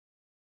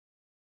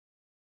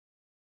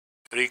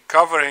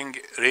Recovering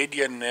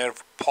radial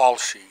nerve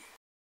palsy.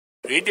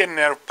 Radial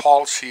nerve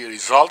palsy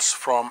results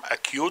from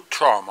acute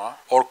trauma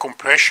or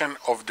compression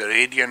of the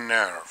radial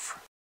nerve.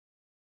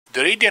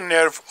 The radial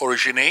nerve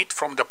originates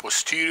from the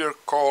posterior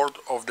cord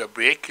of the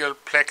brachial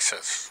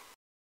plexus.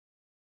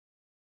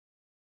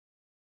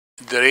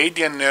 The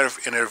radial nerve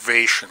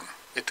innervation.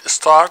 It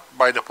starts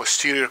by the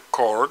posterior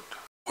cord,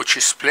 which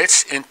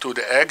splits into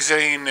the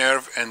axillary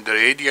nerve and the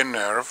radial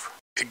nerve.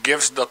 It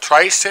gives the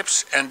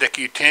triceps and the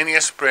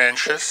cutaneous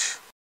branches.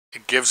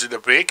 It gives the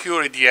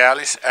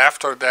brachioradialis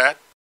after that,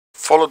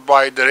 followed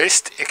by the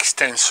wrist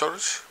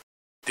extensors.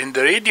 Then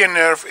the radial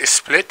nerve is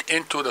split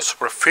into the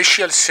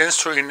superficial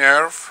sensory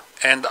nerve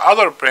and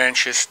other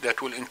branches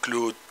that will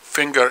include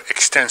finger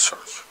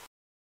extensors.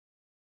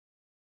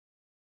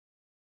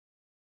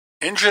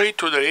 Injury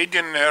to the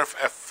radial nerve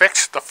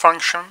affects the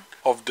function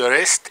of the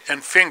wrist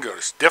and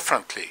fingers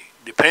differently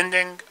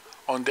depending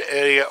on the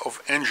area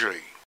of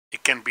injury.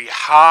 It can be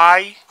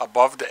high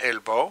above the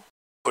elbow,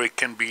 or it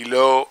can be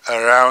low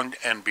around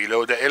and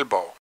below the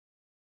elbow.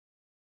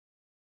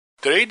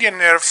 The radial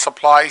nerve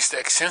supplies the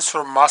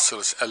extensor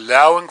muscles,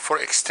 allowing for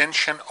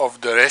extension of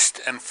the wrist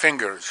and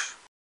fingers.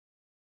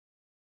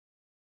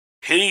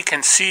 Here you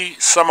can see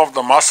some of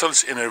the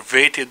muscles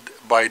innervated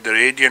by the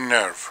radial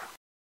nerve.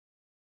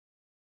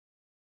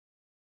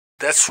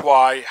 That's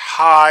why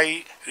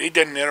high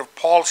radial nerve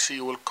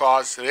palsy will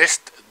cause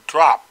wrist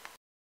drop.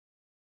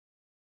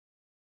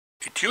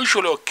 It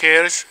usually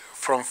occurs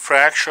from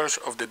fractures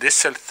of the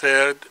distal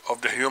third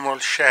of the humeral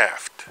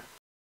shaft.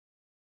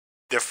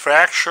 The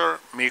fracture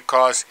may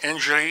cause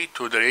injury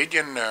to the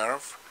radial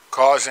nerve,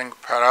 causing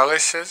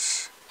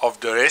paralysis of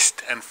the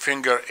wrist and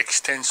finger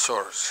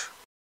extensors.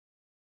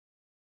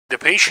 The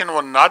patient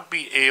will not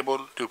be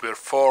able to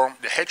perform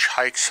the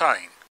hitchhike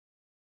sign.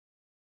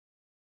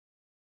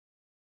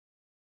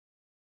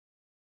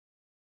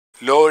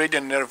 Low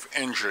radial nerve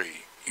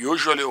injury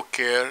usually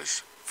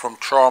occurs from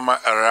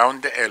trauma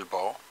around the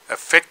elbow,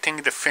 affecting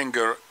the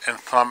finger and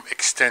thumb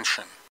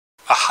extension.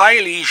 A high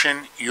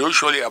lesion,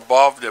 usually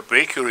above the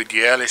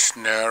brachioradialis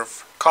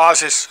nerve,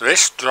 causes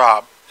wrist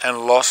drop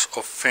and loss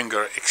of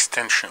finger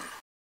extension.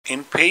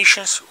 In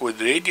patients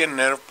with radial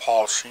nerve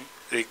palsy,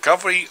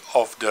 recovery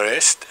of the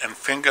wrist and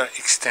finger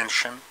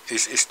extension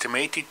is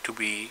estimated to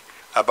be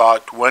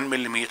about 1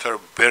 mm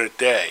per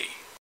day.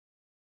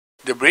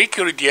 The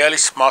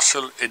brachioradialis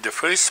muscle is the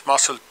first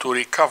muscle to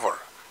recover.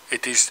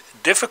 It is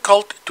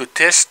difficult to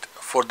test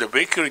for the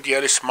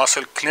brachioradialis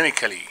muscle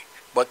clinically,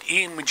 but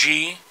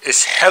EMG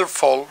is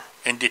helpful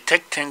in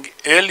detecting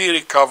early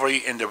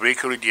recovery in the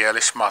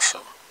brachioradialis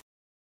muscle.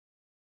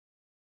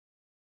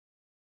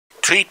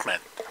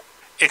 Treatment.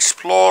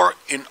 Explore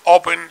in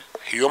open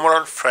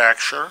humeral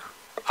fracture,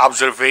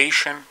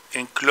 observation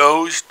in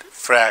closed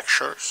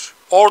fractures,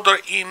 order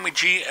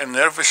EMG and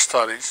nerve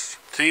studies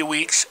 3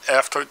 weeks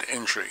after the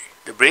injury.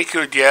 The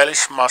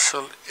brachioradialis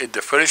muscle is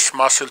the first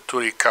muscle to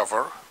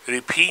recover.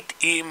 Repeat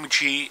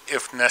EMG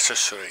if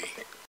necessary.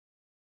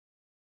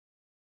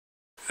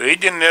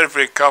 Radial nerve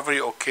recovery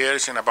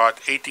occurs in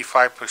about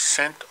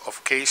 85%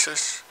 of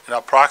cases in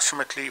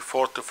approximately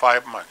 4 to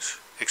 5 months.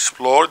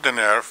 Explore the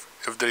nerve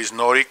if there is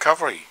no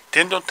recovery.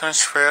 Tendon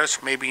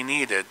transfers may be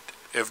needed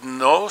if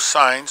no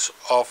signs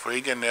of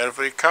radial nerve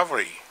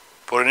recovery.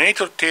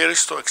 Pronator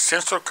teres to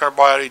extensor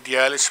carpi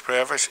radialis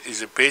brevis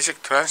is a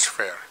basic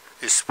transfer.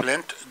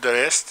 Splint the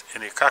wrist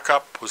in a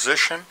cock-up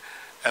position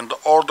and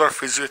order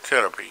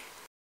physiotherapy.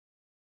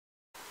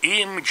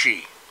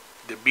 EMG.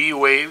 The B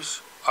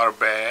waves are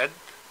bad.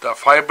 The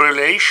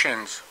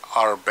fibrillations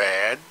are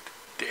bad.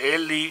 The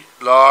early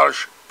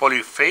large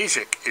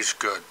polyphasic is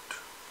good.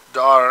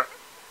 There are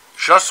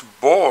just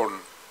born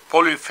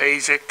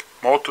polyphasic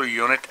motor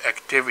unit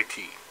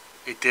activity.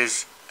 It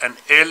is an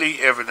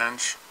early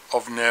evidence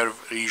of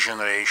nerve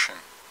regeneration.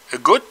 A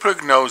good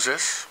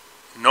prognosis,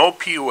 no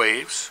P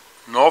waves,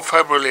 no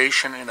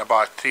fibrillation in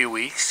about 3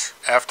 weeks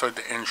after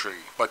the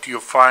injury, but you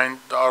find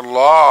there are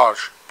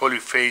large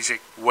polyphasic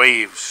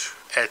waves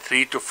at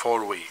 3 to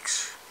 4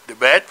 weeks. The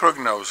bad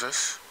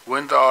prognosis,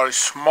 when there are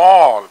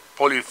small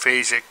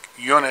polyphasic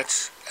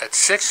units at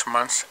 6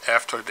 months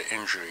after the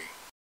injury.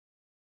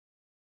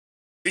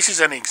 This is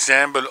an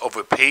example of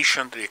a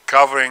patient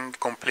recovering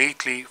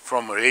completely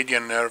from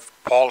radial nerve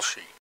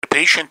palsy. The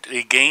patient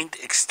regained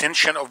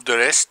extension of the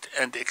wrist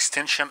and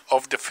extension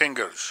of the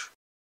fingers.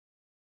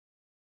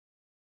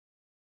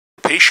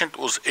 The patient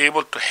was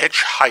able to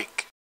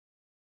hitchhike.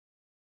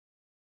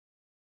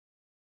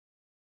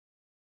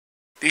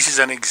 This is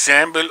an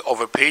example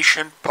of a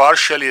patient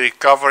partially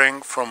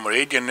recovering from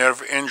radial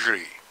nerve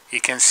injury.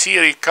 You can see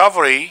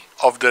recovery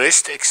of the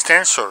wrist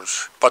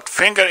extensors, but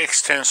finger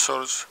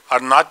extensors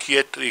are not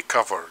yet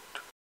recovered.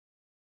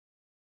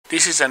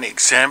 This is an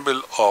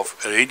example of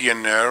a radial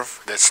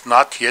nerve that's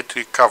not yet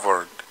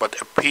recovered,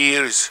 but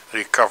appears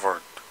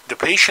recovered. The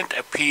patient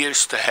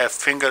appears to have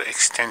finger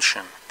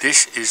extension.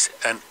 This is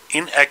an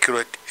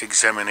inaccurate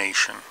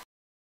examination.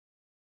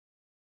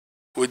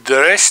 With the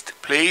wrist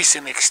placed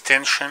in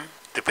extension,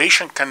 the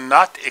patient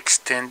cannot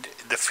extend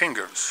the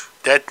fingers.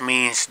 That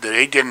means the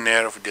radial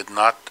nerve did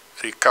not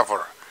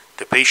recover.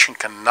 The patient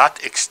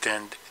cannot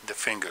extend the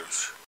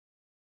fingers.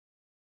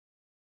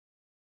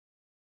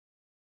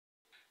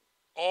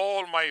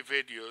 All my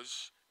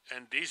videos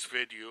and this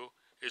video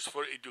is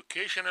for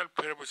educational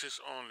purposes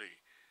only.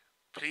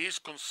 Please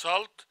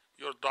consult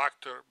your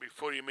doctor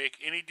before you make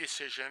any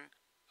decision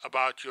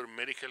about your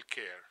medical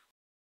care.